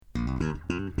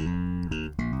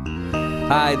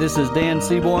Hi, this is Dan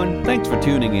Seaborn. Thanks for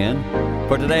tuning in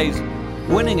for today's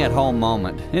Winning at Home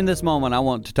moment. In this moment, I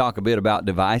want to talk a bit about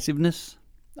divisiveness.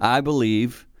 I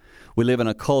believe we live in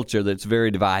a culture that's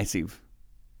very divisive.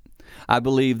 I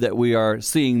believe that we are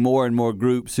seeing more and more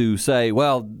groups who say,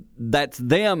 well, that's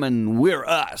them and we're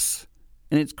us.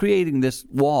 And it's creating this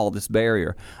wall, this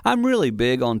barrier. I'm really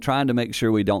big on trying to make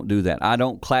sure we don't do that. I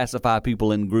don't classify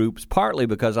people in groups, partly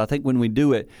because I think when we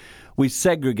do it, we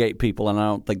segregate people, and I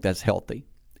don't think that's healthy.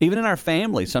 Even in our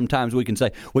family, sometimes we can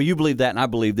say, well, you believe that and I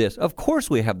believe this. Of course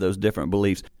we have those different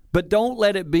beliefs, but don't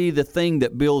let it be the thing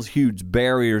that builds huge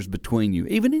barriers between you,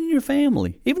 even in your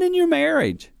family, even in your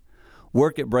marriage.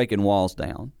 Work at breaking walls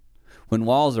down. When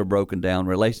walls are broken down,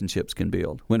 relationships can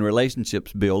build. When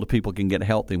relationships build, people can get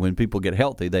healthy. When people get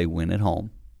healthy, they win at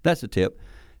home. That's a tip,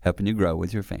 helping you grow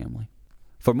with your family.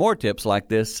 For more tips like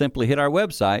this, simply hit our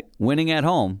website,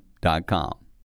 winningathome.com.